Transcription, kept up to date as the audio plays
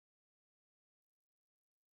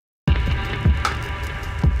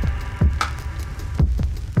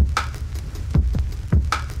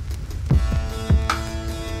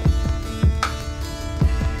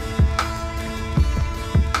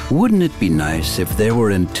Wouldn't it be nice if there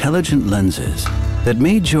were intelligent lenses that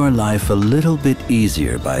made your life a little bit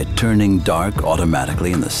easier by turning dark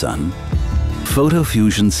automatically in the sun? Photo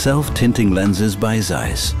Fusion self-tinting lenses by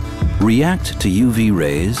Zeiss react to UV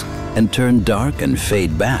rays and turn dark and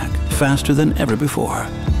fade back faster than ever before.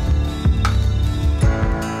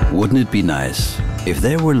 Wouldn't it be nice if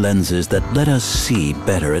there were lenses that let us see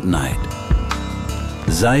better at night?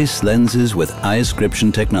 Zeiss lenses with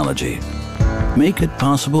eye-scription technology make it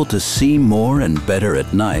possible to see more and better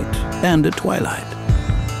at night and at twilight.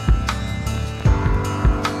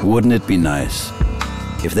 Wouldn't it be nice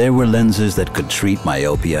if there were lenses that could treat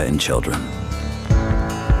myopia in children?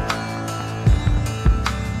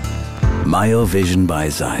 MyoVision by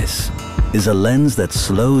Zeiss is a lens that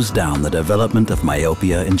slows down the development of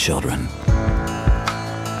myopia in children.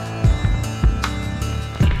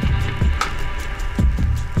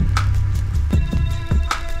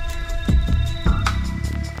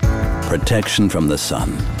 Protection from the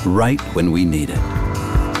sun, right when we need it.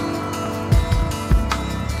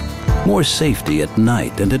 More safety at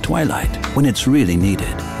night and at twilight, when it's really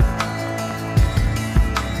needed.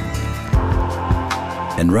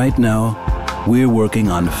 And right now, we're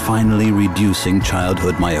working on finally reducing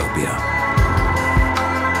childhood myopia.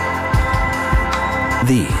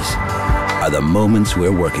 These are the moments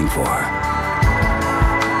we're working for.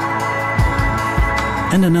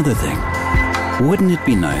 And another thing, wouldn't it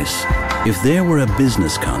be nice if there were a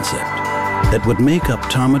business concept that would make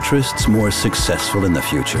optometrists more successful in the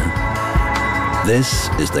future? This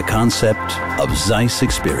is the concept of Zeiss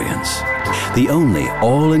Experience, the only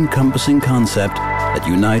all-encompassing concept that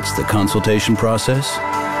unites the consultation process,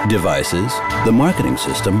 devices, the marketing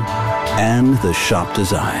system, and the shop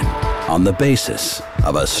design on the basis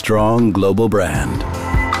of a strong global brand,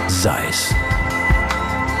 Zeiss.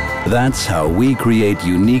 That's how we create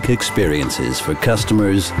unique experiences for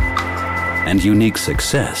customers and unique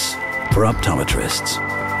success for optometrists.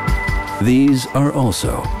 These are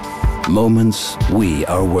also moments we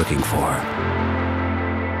are working for.